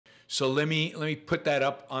So let me put that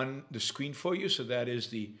up on the screen for you. So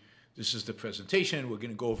this is the presentation. We're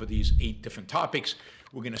going to go over these 8 different topics.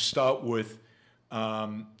 We're going to start with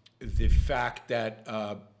the fact that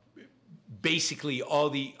basically all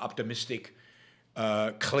the optimistic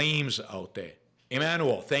claims out there.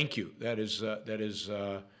 Emmanuel, thank you. That is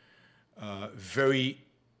very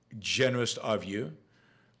generous of you.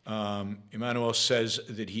 Emmanuel says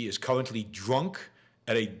that he is currently drunk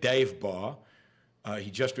at a dive bar.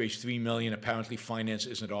 He just raised $3 million. Apparently, finance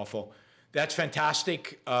isn't awful. That's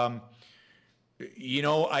fantastic. You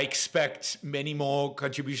know, I expect many more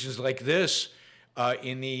contributions like this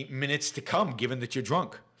in the minutes to come, given that you're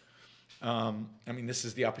drunk. I mean, this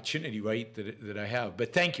is the opportunity, right, that I have.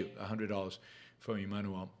 But thank you, $100 from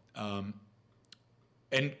Emmanuel. And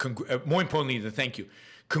more importantly than thank you,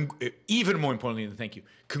 even more importantly than thank you,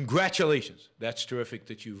 congratulations. That's terrific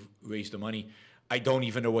that you've raised the money. I don't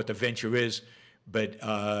even know what the venture is, but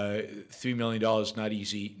 $3 million, not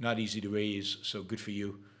easy to raise, so good for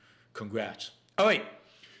you. Congrats. All right,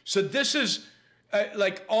 so this is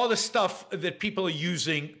like all the stuff that people are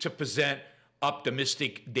using to present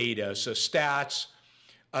optimistic data, so stats.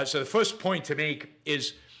 So the first point to make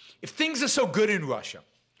is, if things are so good in Russia,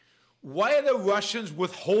 why are the Russians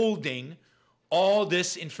withholding all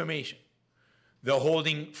this information? They're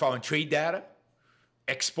holding foreign trade data,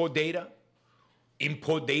 export data,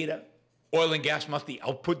 import data, oil and gas monthly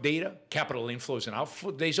output data, capital inflows and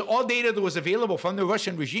outflows data, all data that was available from the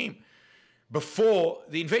Russian regime before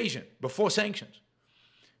the invasion, before sanctions.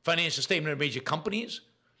 Financial statement of major companies,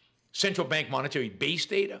 central bank monetary base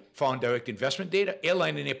data, foreign direct investment data,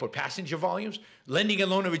 airline and airport passenger volumes, lending and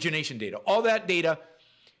loan origination data. All that data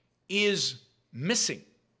is missing.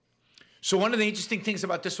 So one of the interesting things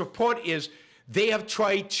about this report is they have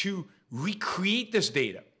tried to recreate this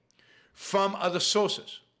data from other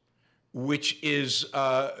sources, which is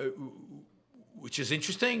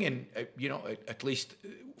interesting, and you know, at least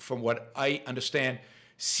from what I understand,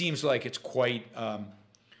 seems like it's quite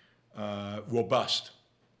robust.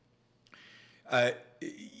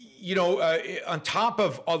 You know, on top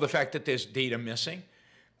of all the fact that there's data missing,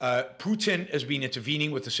 Putin has been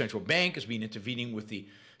intervening with the central bank, has been intervening with the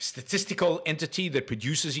statistical entity that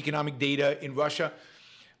produces economic data in Russia,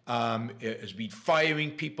 has been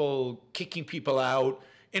firing people, kicking people out.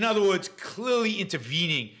 In other words, clearly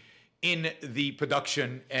intervening in the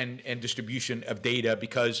production and distribution of data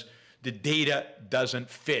because the data doesn't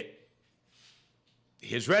fit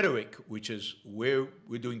his rhetoric, which is we're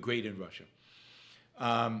doing great in Russia.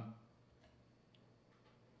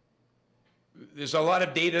 There's a lot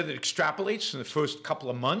of data that extrapolates in the first couple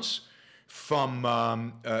of months from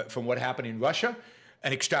what happened in Russia,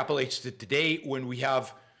 and extrapolates to today when we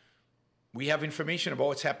have information about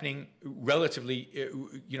what's happening, relatively,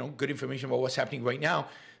 you know, good information about what's happening right now.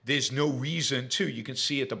 There's no reason to. You can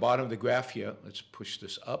see at the bottom of the graph here. Let's push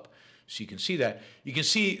this up so you can see that. You can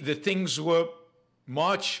see that things were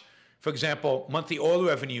March, for example, monthly oil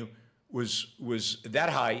revenue was that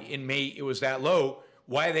high. In May, it was that low.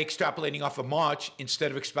 Why are they extrapolating off of March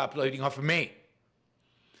instead of extrapolating off of May?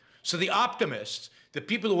 So the optimists, the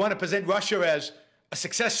people who want to present Russia as a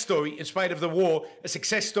success story in spite of the war, a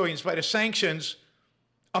success story in spite of sanctions,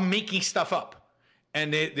 are making stuff up.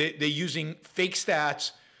 And they're using fake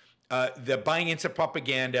stats, they're buying into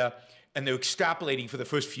propaganda, and they're extrapolating for the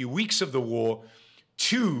first few weeks of the war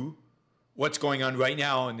to what's going on right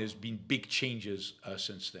now, and there's been big changes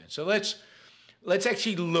since then. So let's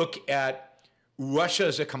actually look at Russia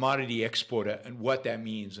as a commodity exporter and what that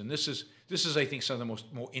means. And this is I think, some of the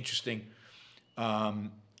more interesting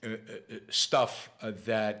stuff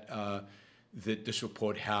that this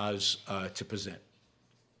report has to present,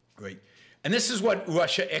 right? And this is what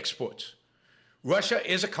Russia exports. Russia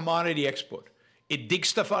is a commodity export. It digs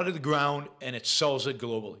stuff out of the ground and it sells it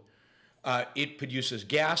globally. It produces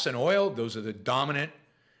gas and oil. Those are the dominant,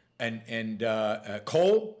 and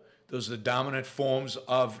coal. Those are the dominant forms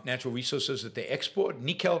of natural resources that they export.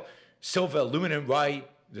 Nickel, silver, aluminum, rye.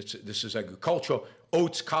 This is agricultural.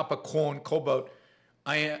 Oats, copper, corn, cobalt,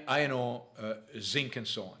 iron ore, zinc, and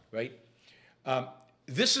so on, right?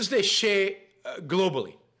 This is their share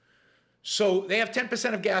globally. So they have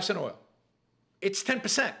 10% of gas and oil. It's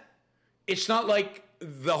 10%. It's not like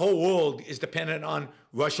the whole world is dependent on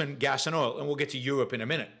Russian gas and oil, and we'll get to Europe in a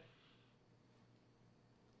minute.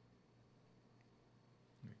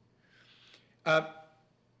 And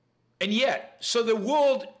yet, so the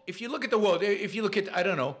world, if you look at the world, if you look at, I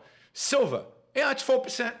don't know, silver, yeah, it's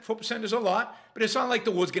 4%. 4% is a lot, but it's not like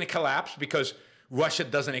the world's going to collapse because Russia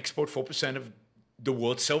doesn't export 4% of the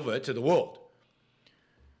world's silver to the world.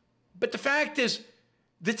 But the fact is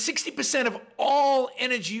that 60% of all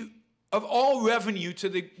energy of all revenue to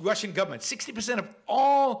the Russian government, 60% of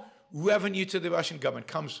all revenue to the Russian government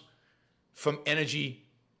comes from energy,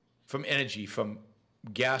 from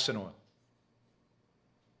gas and oil.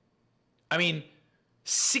 I mean,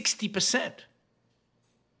 60%.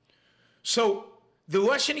 So the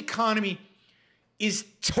Russian economy is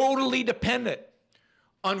totally dependent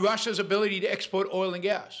on Russia's ability to export oil and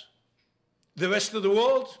gas. The rest of the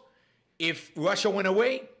world, if Russia went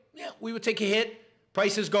away, yeah, we would take a hit.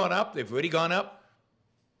 Prices gone up. They've already gone up.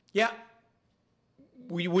 Yeah,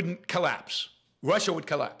 we wouldn't collapse. Russia would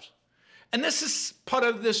collapse. And this is part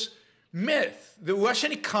of this myth. The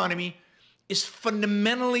Russian economy is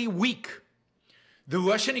fundamentally weak. The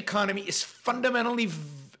Russian economy is fundamentally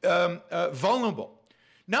vulnerable.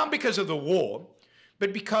 Not because of the war,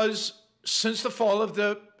 but because since the fall of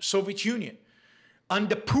the Soviet Union,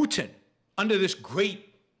 under Putin, under this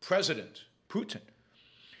great president, Putin,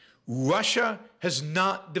 Russia has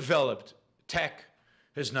not developed tech,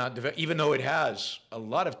 has not developed, even though it has a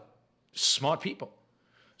lot of smart people.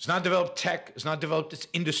 It's not developed tech, it's not developed its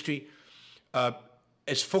industry.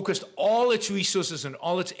 It's focused all its resources and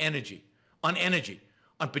all its energy, on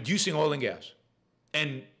producing oil and gas,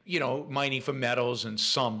 and, you know, mining for metals and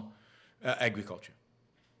some agriculture.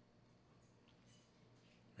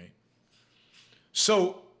 Right?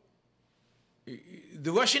 So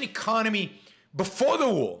the Russian economy before the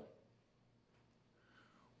war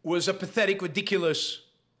was a pathetic, ridiculous,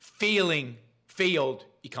 failed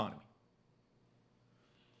economy.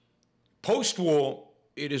 Post-war,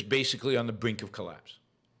 it is basically on the brink of collapse.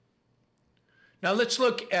 Now let's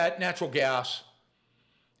look at natural gas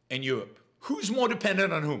in Europe. Who's more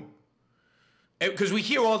dependent on whom? Because we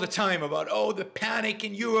hear all the time about, oh, the panic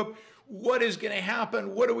in Europe, what is going to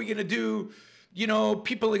happen? What are we going to do? You know,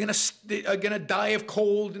 people are going to die of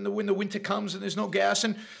cold when the winter comes and there's no gas.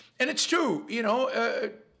 And it's true, you know,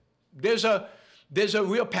 there's a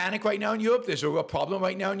real panic right now in Europe. There's a real problem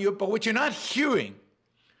right now in Europe. But what you're not hearing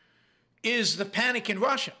is the panic in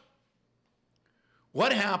Russia.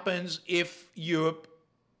 What happens if Europe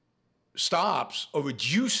stops or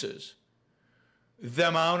reduces the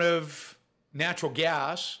amount of natural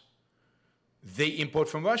gas they import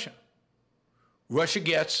from Russia? Russia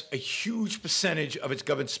gets a huge percentage of its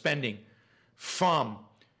government spending from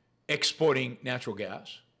exporting natural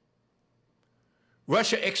gas.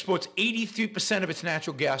 Russia exports 83% of its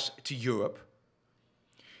natural gas to Europe.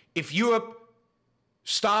 If Europe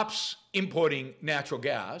stops importing natural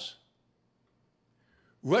gas,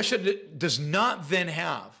 Russia does not then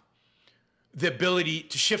have the ability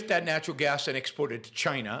to shift that natural gas and export it to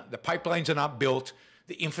China. The pipelines are not built.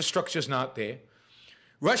 The infrastructure is not there.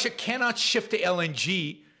 Russia cannot shift to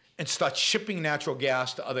LNG and start shipping natural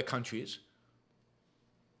gas to other countries.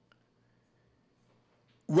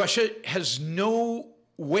 Russia has no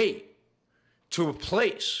way to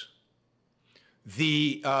replace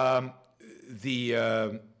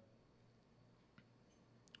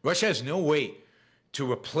Russia has no way to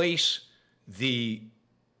replace the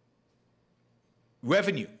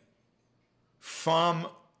revenue from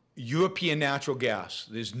European natural gas.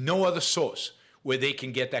 There's no other source where they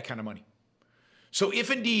can get that kind of money. So if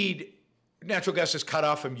indeed natural gas is cut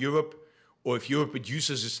off from Europe, or if Europe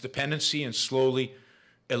reduces its dependency and slowly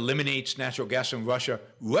eliminates natural gas from Russia,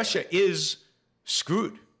 Russia is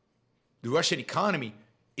screwed. The Russian economy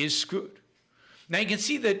is screwed. Now you can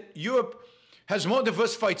see that Europe has more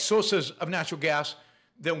diversified sources of natural gas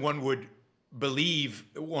than one would believe,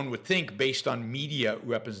 one would think based on media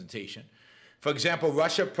representation. For example,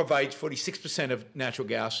 Russia provides 46% of natural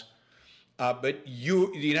gas, but the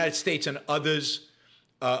United States and others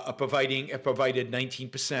have provided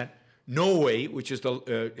 19%. Norway, which is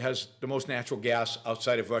has the most natural gas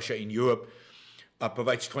outside of Russia in Europe,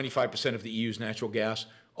 provides 25% of the EU's natural gas.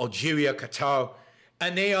 Algeria, Qatar,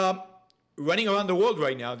 and they are running around the world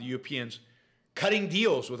right now, the Europeans, cutting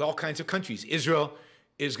deals with all kinds of countries. Israel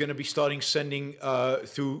is going to be starting sending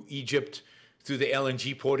through Egypt, through the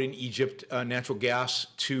LNG port in Egypt, natural gas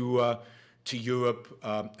to Europe.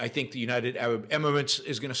 I think the United Arab Emirates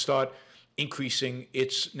is going to start increasing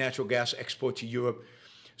its natural gas export to Europe.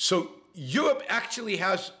 So Europe actually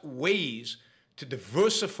has ways to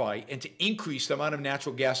diversify and to increase the amount of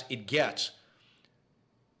natural gas it gets.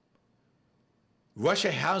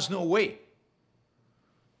 Russia has no way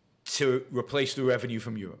to replace the revenue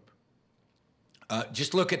from Europe.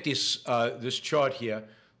 Just look at this, this chart here.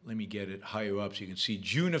 Let me get it higher up so you can see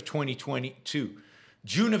June of 2022.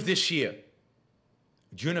 June of this year,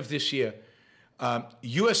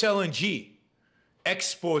 US LNG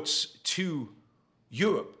exports to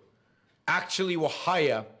Europe actually were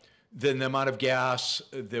higher than the amount of gas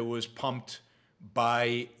that was pumped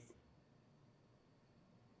by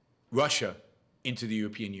Russia into the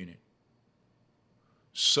European Union.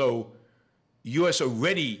 So U.S.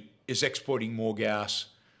 already is exporting more gas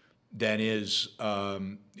than is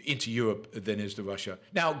into Europe than is to Russia.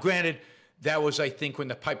 Now, granted, that was, I think, when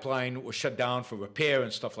the pipeline was shut down for repair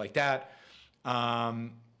and stuff like that.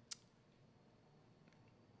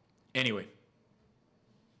 Anyway,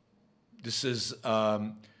 this is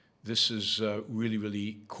really,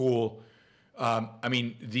 really cool. I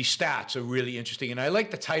mean, these stats are really interesting, and I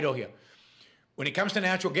like the title here. When it comes to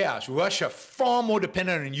natural gas, Russia far more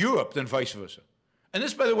dependent on Europe than vice versa. And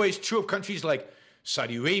this, by the way, is true of countries like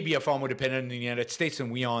Saudi Arabia, far more dependent on the United States than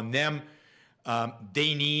we are on them.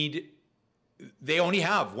 They only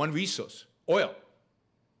have one resource, oil.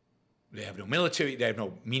 They have no military, they have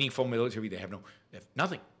no meaningful military, they have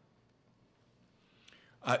nothing.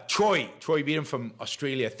 Troy Beaton from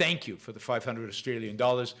Australia, thank you for the 500 Australian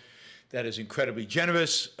dollars. That is incredibly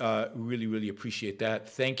generous. Really, really appreciate that.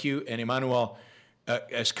 Thank you. And Emmanuel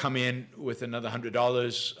has come in with another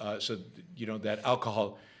 $100. So, you know, that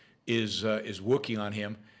alcohol is working on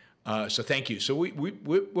him. So thank you. So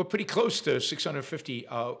we're pretty close to 650,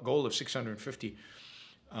 our goal of 650.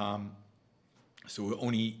 So we're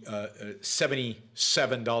only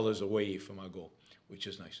 $77 away from our goal, which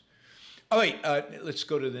is nice. All right, let's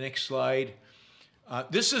go to the next slide.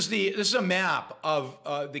 This is a map of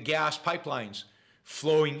the gas pipelines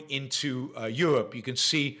flowing into Europe. You can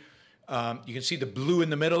see the blue in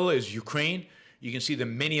the middle is Ukraine. You can see that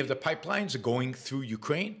many of the pipelines are going through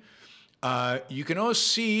Ukraine. You can also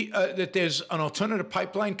see that there's an alternative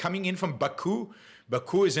pipeline coming in from Baku.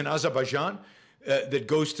 Baku is in Azerbaijan that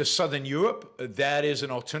goes to southern Europe. That is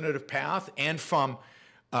an alternative path, and from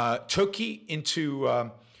Turkey into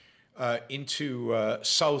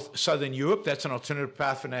southern Europe. That's an alternative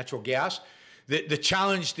path for natural gas. The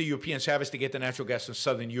challenge the Europeans have is to get the natural gas from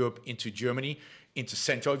southern Europe into Germany, into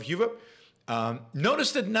central Europe.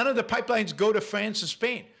 Notice that none of the pipelines go to France and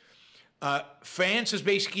Spain. France is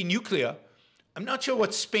basically nuclear. I'm not sure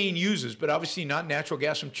what Spain uses, but obviously not natural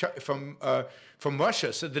gas from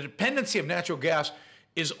Russia. So the dependency of natural gas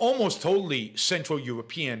is almost totally Central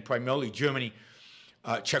European, primarily Germany,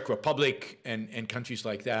 Czech Republic, and countries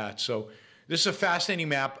like that. So this is a fascinating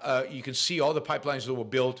map. You can see all the pipelines that were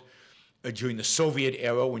built during the Soviet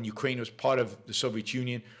era when Ukraine was part of the Soviet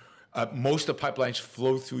Union. Most of the pipelines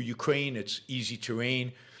flow through Ukraine. It's easy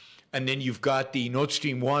terrain. And then you've got the Nord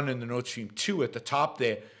Stream 1 and the Nord Stream 2 at the top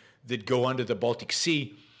there that go under the Baltic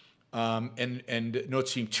Sea. And Nord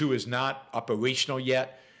Stream 2 is not operational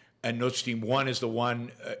yet. And Nord Stream 1 is the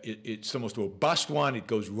one, it's the most robust one. It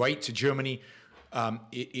goes right to Germany.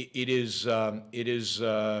 It is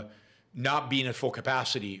not being at full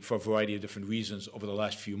capacity for a variety of different reasons over the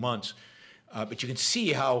last few months. But you can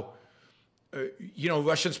see how,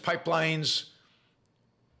 Russia's pipelines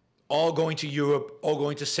all going to Europe, all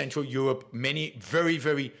going to Central Europe, many very,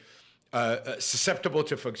 very susceptible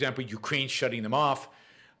to, for example, Ukraine shutting them off.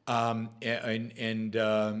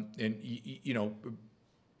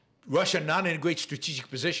 Russia not in a great strategic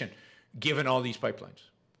position given all these pipelines.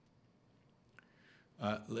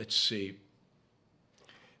 Let's see.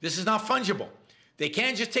 This is not fungible. They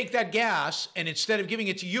can't just take that gas and instead of giving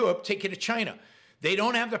it to Europe, take it to China. They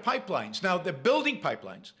don't have the pipelines. Now, they're building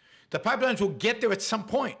pipelines. The pipelines will get there at some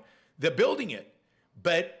point. They're building it,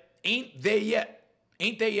 but ain't there yet.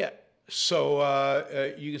 Ain't there yet. So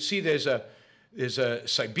you can see there's a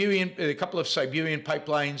couple of Siberian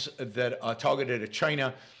pipelines that are targeted at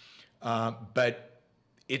China, but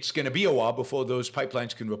it's going to be a while before those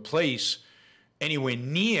pipelines can replace anywhere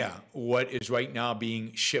near what is right now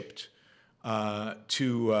being shipped to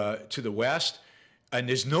the West, and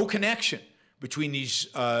there's no connection between these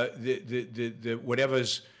the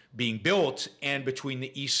whatever's being built and between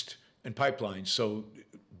the East and pipelines. So,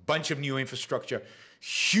 bunch of new infrastructure,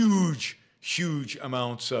 huge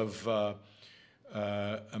amounts of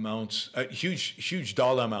huge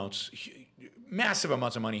dollar amounts, massive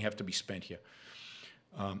amounts of money have to be spent here.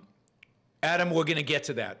 Adam, we're going to get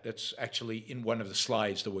to that. That's actually in one of the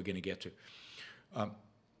slides that we're going to get to.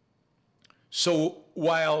 So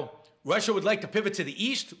while Russia would like to pivot to the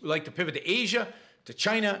East, would like to pivot to Asia, to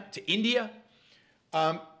China, to India,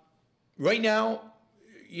 right now,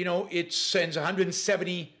 it sends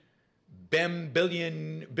 170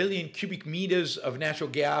 billion cubic meters of natural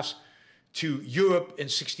gas to Europe and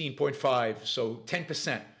 16.5, so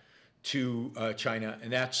 10% to China,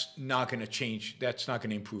 and that's not going to change. That's not going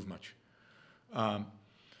to improve much. All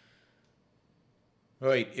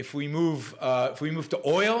right, if we move to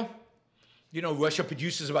oil, Russia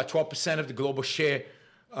produces about 12% of the global share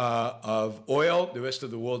of oil. The rest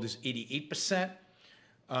of the world is 88%.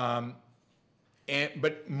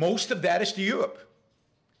 But most of that is to Europe.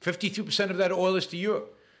 52% of that oil is to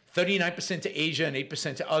Europe. 39% to Asia and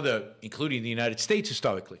 8% to other, including the United States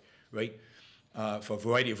historically, right? For a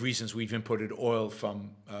variety of reasons, we've imported oil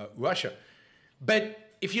from Russia.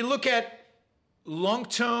 But if you look at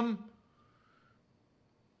long-term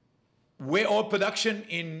where oil production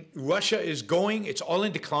in Russia is going, it's all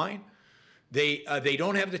in decline. They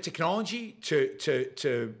don't have the technology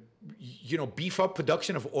to beef up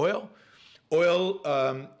production of oil. Oil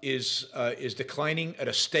is declining at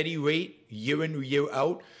a steady rate year in, year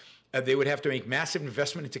out. They would have to make massive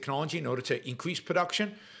investment in technology in order to increase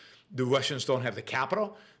production. The Russians don't have the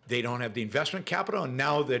capital. They don't have the investment capital. And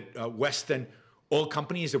now that Western oil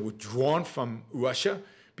companies are withdrawn from Russia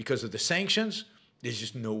because of the sanctions, there's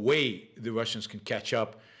just no way the Russians can catch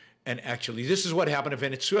up. And actually, this is what happened to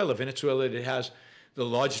Venezuela. Venezuela, that has the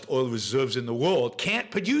largest oil reserves in the world,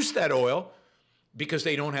 can't produce that oil because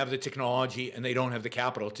they don't have the technology and they don't have the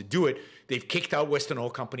capital to do it. They've kicked out Western oil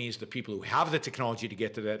companies, the people who have the technology to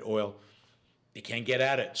get to that oil. They can't get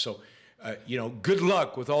at it. So, good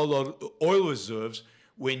luck with all the oil reserves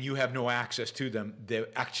when you have no access to them. They're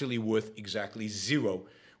actually worth exactly zero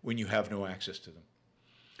when you have no access to them.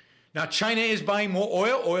 Now, China is buying more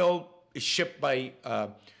oil. Oil is shipped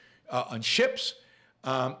on ships.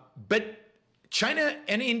 But China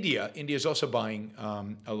and India is also buying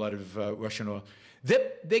a lot of Russian oil.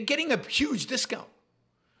 They're getting a huge discount.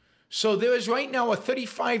 So there is right now a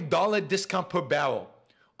 $35 discount per barrel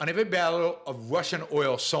on every barrel of Russian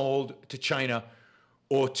oil sold to China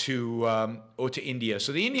or to India.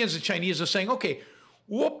 So the Indians and Chinese are saying, okay,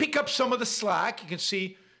 we'll pick up some of the slack. You can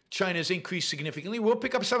see China's increased significantly. We'll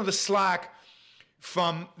pick up some of the slack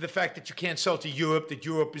from the fact that you can't sell to Europe, that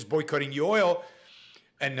Europe is boycotting your oil,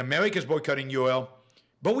 and America is boycotting your oil.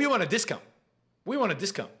 But we want a discount. We want a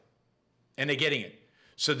discount. And they're getting it.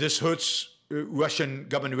 So this hurts Russian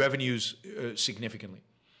government revenues significantly.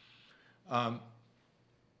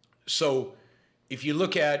 So if you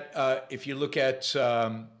look at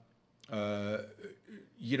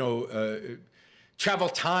travel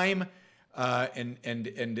time and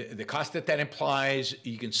the cost that implies,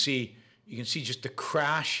 you can see just the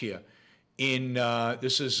crash here.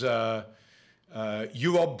 This is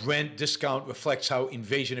Euro Brent discount reflects how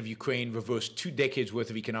invasion of Ukraine reversed 2 decades worth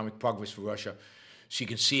of economic progress for Russia. So you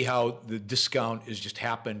can see how the discount has just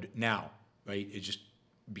happened now, right? It's just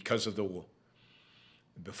because of the war.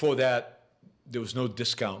 Before that, there was no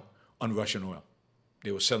discount on Russian oil.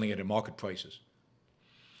 They were selling it at market prices.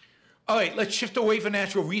 All right, let's shift away from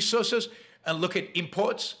natural resources and look at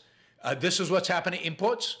imports. This is what's happened to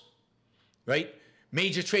imports, right?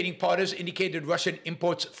 Major trading partners indicated Russian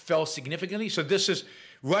imports fell significantly. So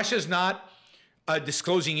Russia's not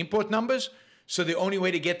disclosing import numbers. So the only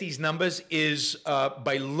way to get these numbers is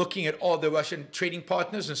by looking at all the Russian trading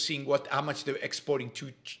partners and seeing how much they're exporting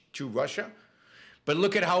to Russia. But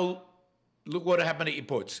look what happened to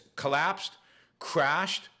imports. Collapsed,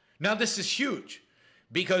 crashed. Now this is huge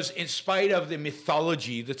because in spite of the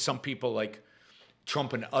mythology that some people like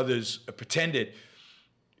Trump and others pretended,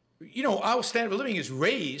 our standard of living is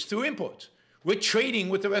raised through imports. We're trading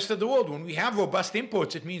with the rest of the world. When we have robust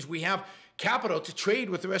imports, it means we have capital to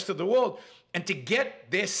trade with the rest of the world and to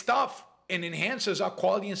get their stuff, and enhances our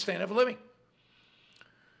quality and standard of living.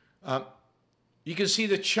 You can see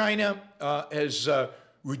that China has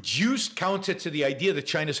reduced, counter to the idea that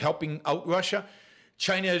China is helping out Russia.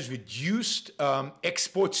 China has reduced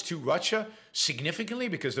exports to Russia significantly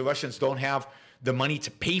because the Russians don't have the money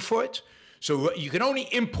to pay for it. So you can only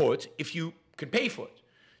import if you can pay for it.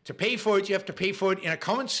 To pay for it, you have to pay for it in a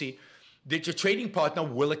currency that your trading partner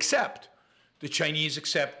will accept. The Chinese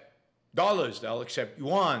accept dollars, they'll accept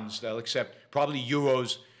yuans, they'll accept probably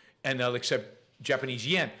euros, and they'll accept Japanese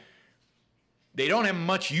yen. They don't have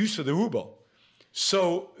much use for the ruble.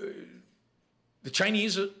 So the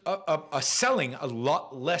Chinese are selling a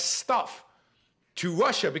lot less stuff to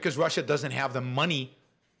Russia because Russia doesn't have the money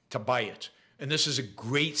to buy it. And this is a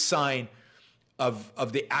great sign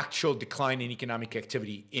of the actual decline in economic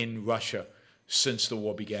activity in Russia since the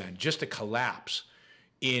war began. Just a collapse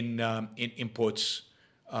in imports,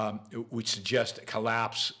 which suggests a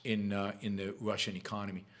collapse in the Russian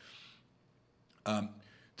economy.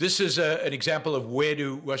 This is an example of where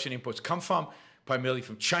do Russian imports come from, primarily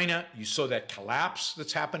from China. You saw that collapse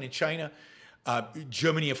that's happened in China.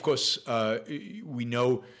 Germany, of course, we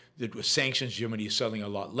know that with sanctions, Germany is selling a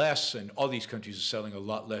lot less, and all these countries are selling a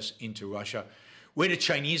lot less into Russia. Where do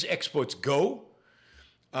Chinese exports go?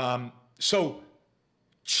 So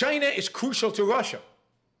China is crucial to Russia.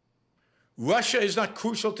 Russia is not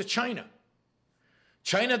crucial to China.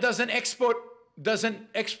 China doesn't export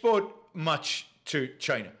much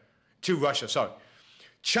to Russia, sorry.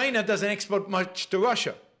 China doesn't export much to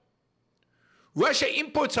Russia. Russia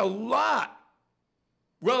imports a lot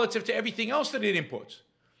relative to everything else that it imports.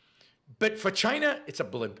 But for China, it's a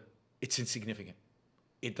blimp. It's insignificant.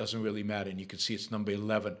 It doesn't really matter. And you can see it's number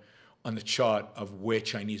 11 on the chart of where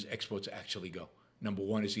Chinese exports actually go. Number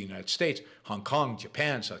 1 is the United States, Hong Kong,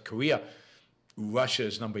 Japan, South Korea. Russia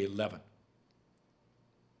is number 11.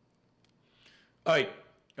 All right,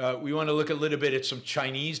 we want to look a little bit at some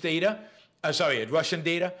Chinese data. At Russian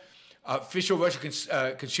data. Official Russian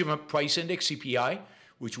Consumer Price Index, CPI,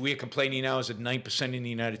 which we are complaining now is at 9% in the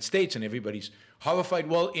United States, and everybody's horrified.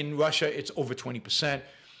 Well, in Russia, it's over 20%,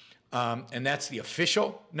 and that's the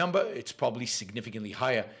official number. It's probably significantly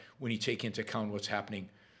higher when you take into account what's happening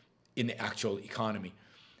in the actual economy.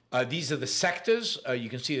 These are the sectors. You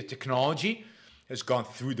can see that technology has gone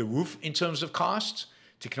through the roof in terms of costs.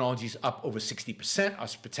 Technology is up over 60%.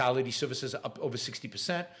 Hospitality services are up over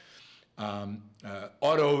 60%.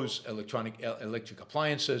 Autos, electric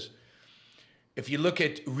appliances. If you look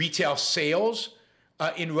at retail sales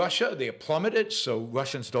in Russia, they are plummeted, so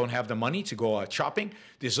Russians don't have the money to go out shopping.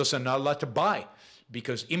 There's also not a lot to buy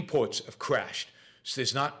because imports have crashed. So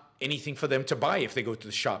there's not anything for them to buy if they go to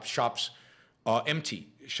the shops. Shops are empty.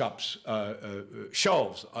 Shelves are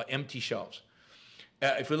empty shelves.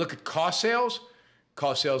 If we look at car sales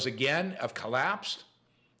again have collapsed.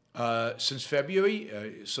 Since February,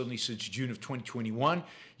 certainly since June of 2021,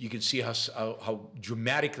 you can see how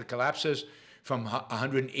dramatic the collapse is from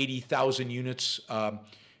 180,000 units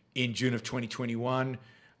in June of 2021,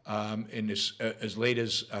 and as late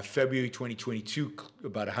as February 2022,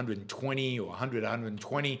 about 120 or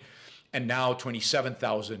 120, and now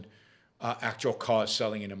 27,000 actual cars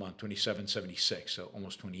selling in a month, 2776, so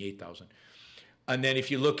almost 28,000. And then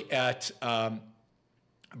if you look at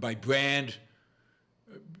by brand,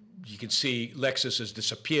 you can see Lexus has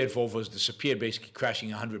disappeared, Volvo has disappeared, basically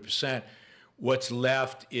crashing 100%. What's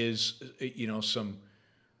left is, some,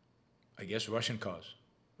 I guess, Russian cars,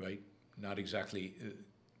 right? Not exactly.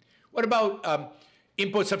 What about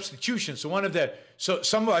import substitution? So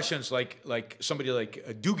some Russians, like somebody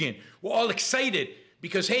like Dugin, were all excited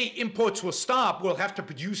because, hey, imports will stop. We'll have to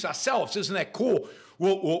produce ourselves. Isn't that cool?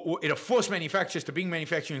 It'll force manufacturers to bring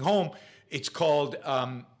manufacturing home. It's called,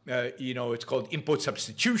 it's called import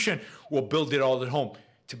substitution. We'll build it all at home.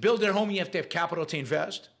 To build it at home, you have to have capital to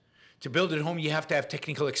invest. To build it at home, you have to have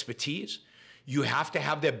technical expertise. You have to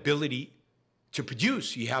have the ability to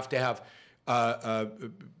produce. You have to have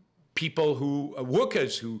people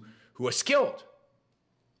workers who are skilled.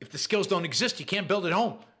 If the skills don't exist, you can't build at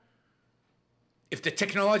home. If the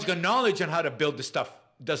technological knowledge on how to build the stuff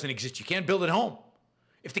doesn't exist, you can't build at home.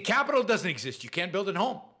 If the capital doesn't exist, you can't build at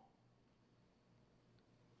home.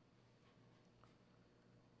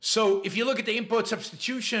 So if you look at the import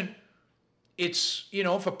substitution, it's,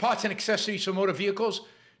 for parts and accessories for motor vehicles,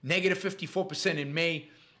 negative 54% in May,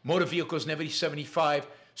 motor vehicles negative 75.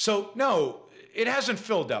 So no, it hasn't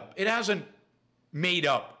filled up. It hasn't made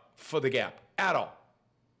up for the gap at all.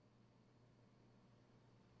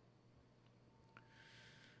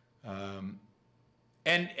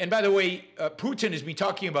 And by the way, Putin has been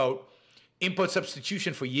talking about import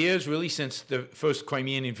substitution for years, really since the first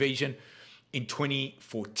Crimean invasion in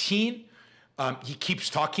 2014. He keeps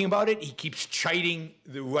talking about it. He keeps chiding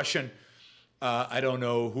the Russian, I don't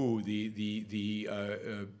know who,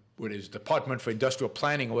 what is Department for Industrial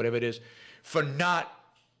Planning or whatever it is, for not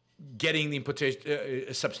getting the import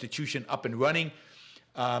substitution up and running.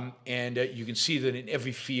 And you can see that in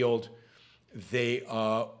every field, they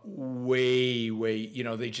are way,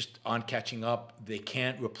 they just aren't catching up. They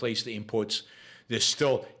can't replace the imports. They're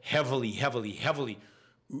still heavily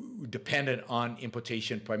dependent on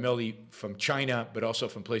importation, primarily from China, but also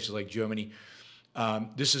from places like Germany.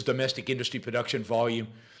 This is domestic industry production volume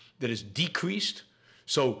that has decreased.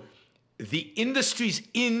 So the industries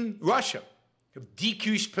in Russia have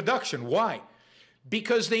decreased production. Why?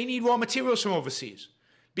 Because they need raw materials from overseas,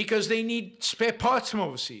 because they need spare parts from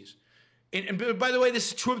overseas. And by the way, this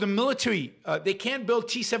is true of the military. They can't build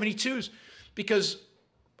T-72s because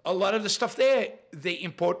a lot of the stuff there, they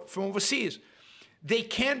import from overseas. They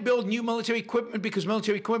can't build new military equipment because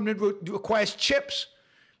military equipment requires chips,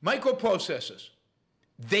 microprocessors.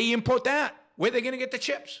 They import that. Where are they going to get the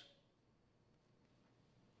chips?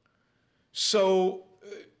 So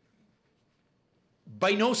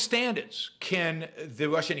by no standards can the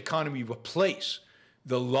Russian economy replace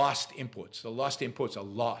the lost imports. The lost imports are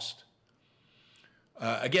lost.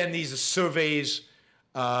 Again, these are surveys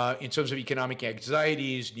in terms of economic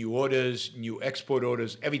anxieties, new orders, new export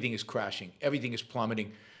orders. Everything is crashing. Everything is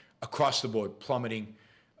plummeting across the board, plummeting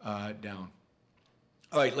down.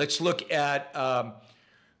 All right, let's look at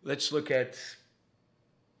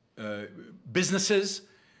businesses.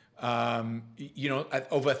 Over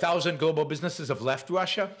 1,000 global businesses have left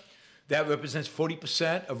Russia. That represents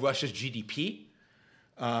 40% of Russia's GDP,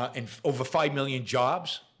 and over 5 million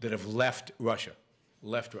jobs that have left Russia.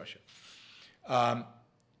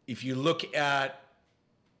 If you look at,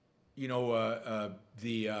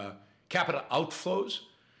 the capital outflows,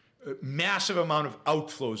 massive amount of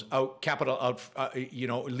outflows,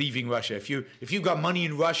 leaving Russia. If you got money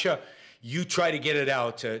in Russia, you try to get it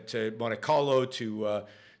out to Monte Carlo, to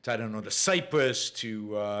Cyprus,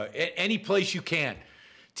 to any place you can,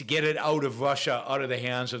 to get it out of Russia, out of the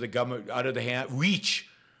hands of the government, out of the reach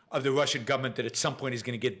of the Russian government that at some point is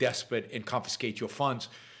going to get desperate and confiscate your funds.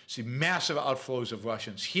 See massive outflows of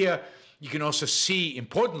Russians. Here, you can also see,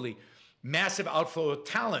 importantly, massive outflow of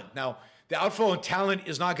talent. Now, the outflow of talent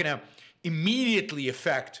is not going to immediately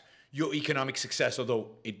affect your economic success,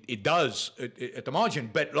 although it does at the margin.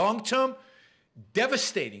 But long-term,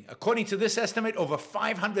 devastating. According to this estimate, over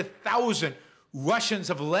 500,000 Russians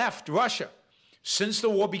have left Russia since the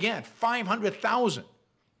war began. 500,000.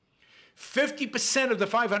 50% of the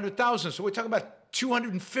 500,000, so we're talking about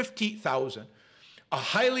 250,000, are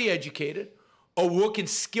highly educated or work in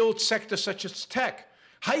skilled sectors such as tech.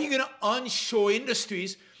 How are you going to onshore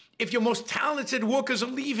industries if your most talented workers are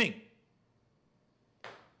leaving?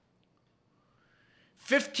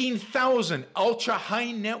 15,000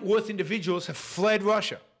 ultra-high net worth individuals have fled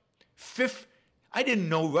Russia. I didn't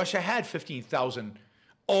know Russia had 15,000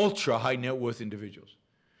 ultra-high net worth individuals.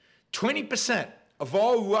 20% of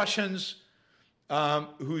all Russians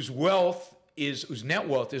whose net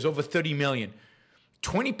worth is over 30 million,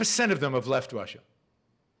 20% of them have left Russia.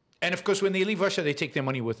 And of course, when they leave Russia, they take their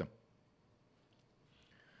money with them.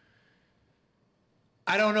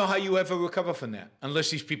 I don't know how you ever recover from that unless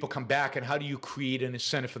these people come back, and how do you create an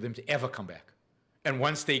incentive for them to ever come back? And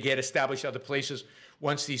once they get established other places,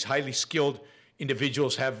 once these highly skilled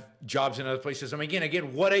individuals have jobs in other places, I mean,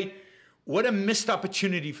 again, what a missed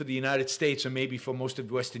opportunity for the United States, and maybe for most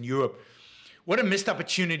of Western Europe. What a missed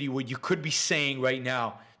opportunity where you could be saying right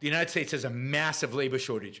now, the United States has a massive labor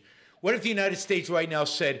shortage. What if the United States right now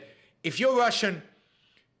said, if you're Russian,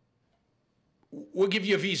 we'll give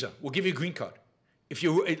you a visa, we'll give you a green card. If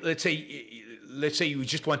you, let's say you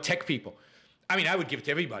just want tech people. I mean, I would give it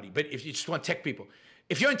to everybody, but if you just want tech people.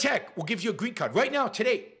 If you're in tech, we'll give you a green card. Right now,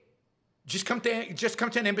 today, just come to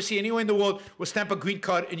an embassy anywhere in the world, we'll stamp a green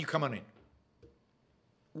card and you come on in.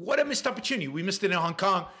 What a missed opportunity. We missed it in Hong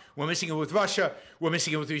Kong. We're missing it with Russia. We're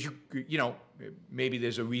missing it with, maybe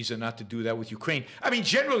there's a reason not to do that with Ukraine. I mean,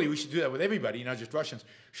 generally, we should do that with everybody, not just Russians.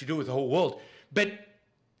 We should do it with the whole world. But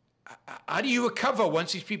how do you recover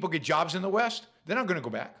once these people get jobs in the West? They're not going to go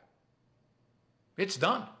back. It's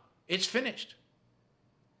done. It's finished.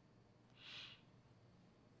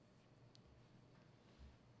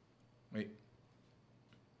 Wait.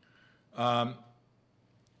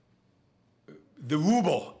 The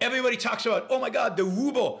ruble. Everybody talks about, oh my God, the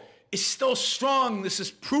ruble is still strong. This is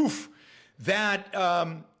proof that,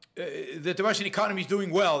 that the Russian economy is doing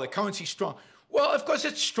well, the currency is strong. Well, of course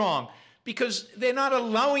it's strong because they're not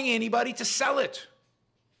allowing anybody to sell it.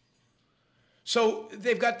 So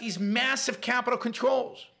they've got these massive capital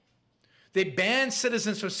controls. They ban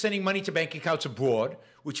citizens from sending money to bank accounts abroad,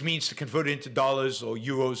 which means to convert it into dollars or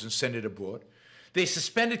euros and send it abroad. They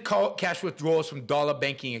suspended cash withdrawals from dollar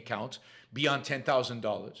banking accounts beyond $10,000,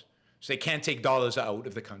 so they can't take dollars out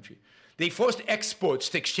of the country. They forced exports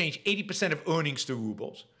to exchange 80% of earnings to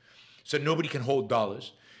rubles, so nobody can hold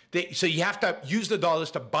dollars. So you have to use the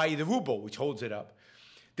dollars to buy the ruble, which holds it up.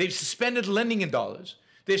 They've suspended lending in dollars.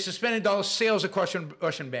 They've suspended dollar sales across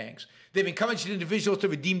Russian banks. They've encouraged individuals to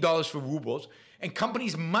redeem dollars for rubles, and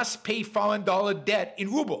companies must pay foreign dollar debt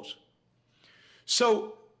in rubles.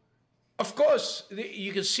 So, of course,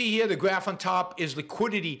 you can see here the graph on top is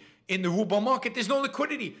liquidity in the ruble market. There's no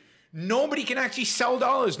liquidity. Nobody can actually sell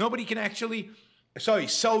dollars. Nobody can actually,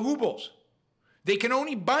 sell rubles. They can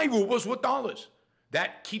only buy rubles with dollars.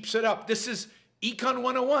 That keeps it up. This is Econ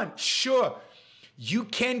 101. Sure, you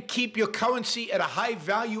can keep your currency at a high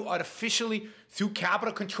value artificially through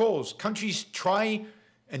capital controls. Countries try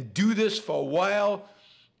and do this for a while,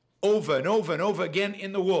 over and over and over again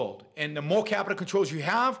in the world. And the more capital controls you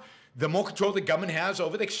have, the more control the government has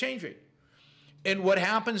over the exchange rate. And what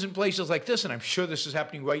happens in places like this, and I'm sure this is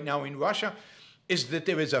happening right now in Russia, is that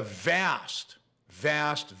there is a vast,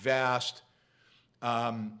 vast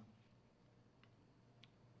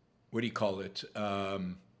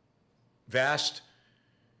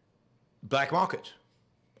black market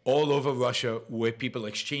all over Russia where people are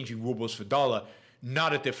exchanging rubles for dollar,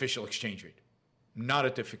 not at the official exchange rate. not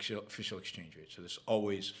at the official exchange rate. So this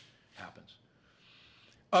always happens.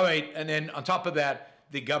 All right, and then on top of that,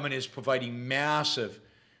 the government is providing massive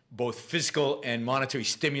both fiscal and monetary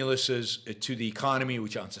stimuluses to the economy,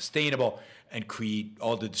 which are unsustainable and create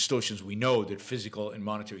all the distortions we know that physical and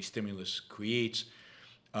monetary stimulus creates.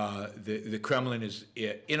 The Kremlin is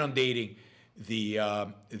inundating the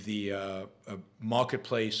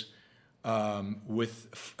marketplace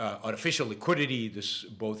with artificial liquidity, this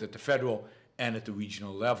both at the federal and at the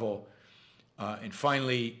regional level. And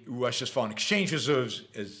finally, Russia's foreign exchange reserves,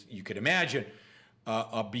 as you can imagine,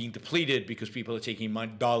 are being depleted because people are taking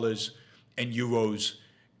dollars and euros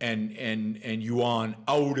and yuan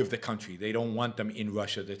out of the country. They don't want them in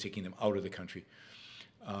Russia. They're taking them out of the country.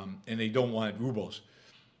 And they don't want rubles.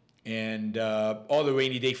 And all the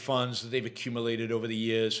rainy day funds that they've accumulated over the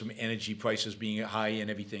years from energy prices being high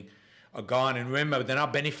and everything are gone. And remember, they're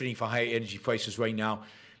not benefiting from high energy prices right now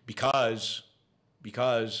because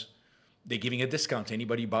they're giving a discount to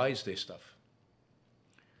anybody who buys their stuff.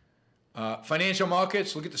 Financial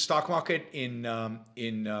markets, look at the stock market in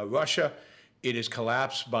Russia. It has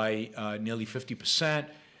collapsed by nearly 50%.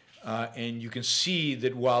 And you can see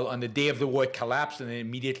that while on the day of the war it collapsed and then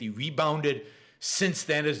immediately rebounded, since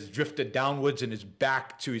then it's drifted downwards and is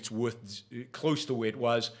back to its worth, close to where it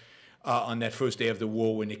was on that first day of the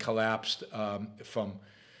war when it collapsed from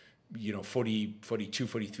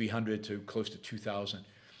 4,300 to close to 2,000.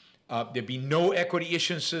 There've been no equity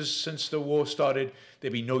issuances since the war started.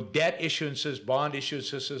 There've been no debt issuances, bond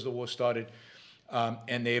issuances since the war started.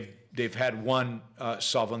 And they've had one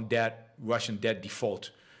sovereign debt, Russian debt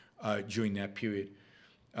default during that period.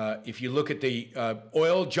 If you look at the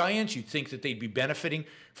oil giants, you'd think that they'd be benefiting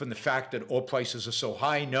from the fact that oil prices are so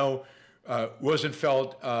high. No,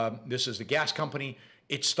 Rosenfeld, this is the gas company,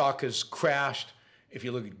 its stock has crashed. If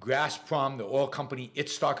you look at Gazprom, the oil company,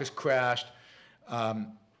 its stock has crashed.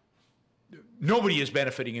 Nobody is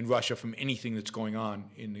benefiting in Russia from anything that's going on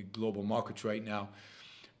in the global markets right now.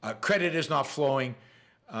 Credit is not flowing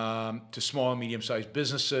to small and medium-sized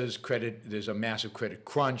businesses. There's a massive credit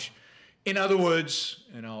crunch. In other words,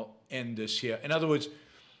 and I'll end this here, in other words,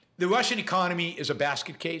 the Russian economy is a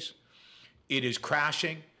basket case. It is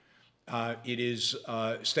crashing.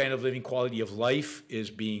 Standard of living, quality of life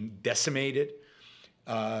is being decimated.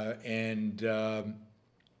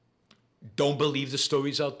 Don't believe the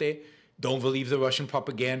stories out there. Don't believe the Russian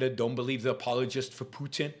propaganda. Don't believe the apologists for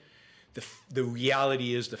Putin. The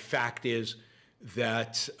reality is, the fact is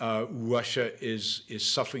that Russia is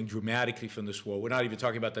suffering dramatically from this war. We're not even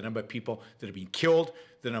talking about the number of people that have been killed,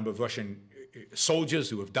 the number of Russian soldiers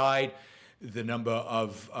who have died, the amount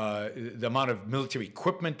of military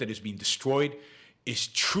equipment that has been destroyed is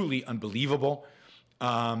truly unbelievable.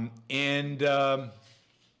 This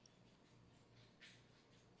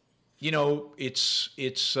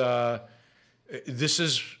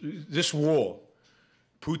war,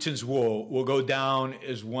 Putin's war, will go down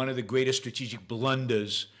as one of the greatest strategic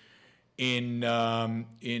blunders in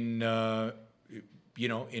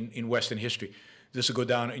Western history. This will go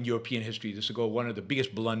down in European history. This will go one of the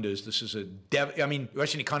biggest blunders. This is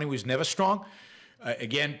Russian economy was never strong.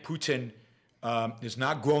 Again, Putin has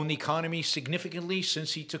not grown the economy significantly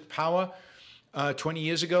since he took power 20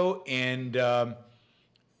 years ago, and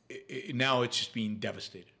now it's just being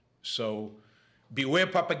devastated. So beware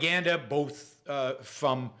propaganda, both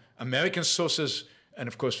from American sources and,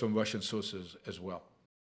 of course, from Russian sources as well.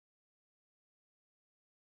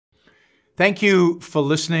 Thank you for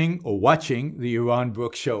listening or watching the Yaron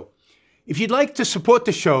Brook Show. If you'd like to support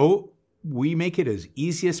the show, we make it as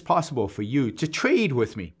easy as possible for you to trade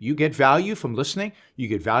with me. You get value from listening. You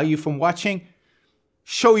get value from watching.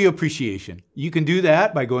 Show your appreciation. You can do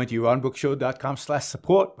that by going to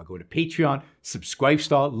yaronbrookshow.com/support, by going to Patreon,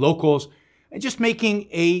 Subscribestar, Locals, and just making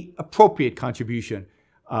an appropriate contribution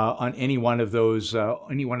on any one of those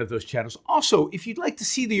channels. Also, if you'd like to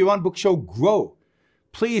see the Yaron Brook Show grow,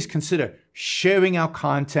 please consider sharing our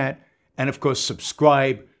content and, of course,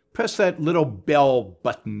 subscribe. Press that little bell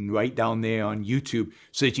button right down there on YouTube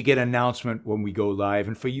so that you get an announcement when we go live.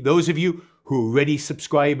 And for those of you who are already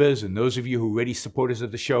subscribers and those of you who are already supporters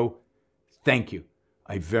of the show, thank you.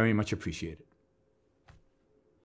 I very much appreciate it.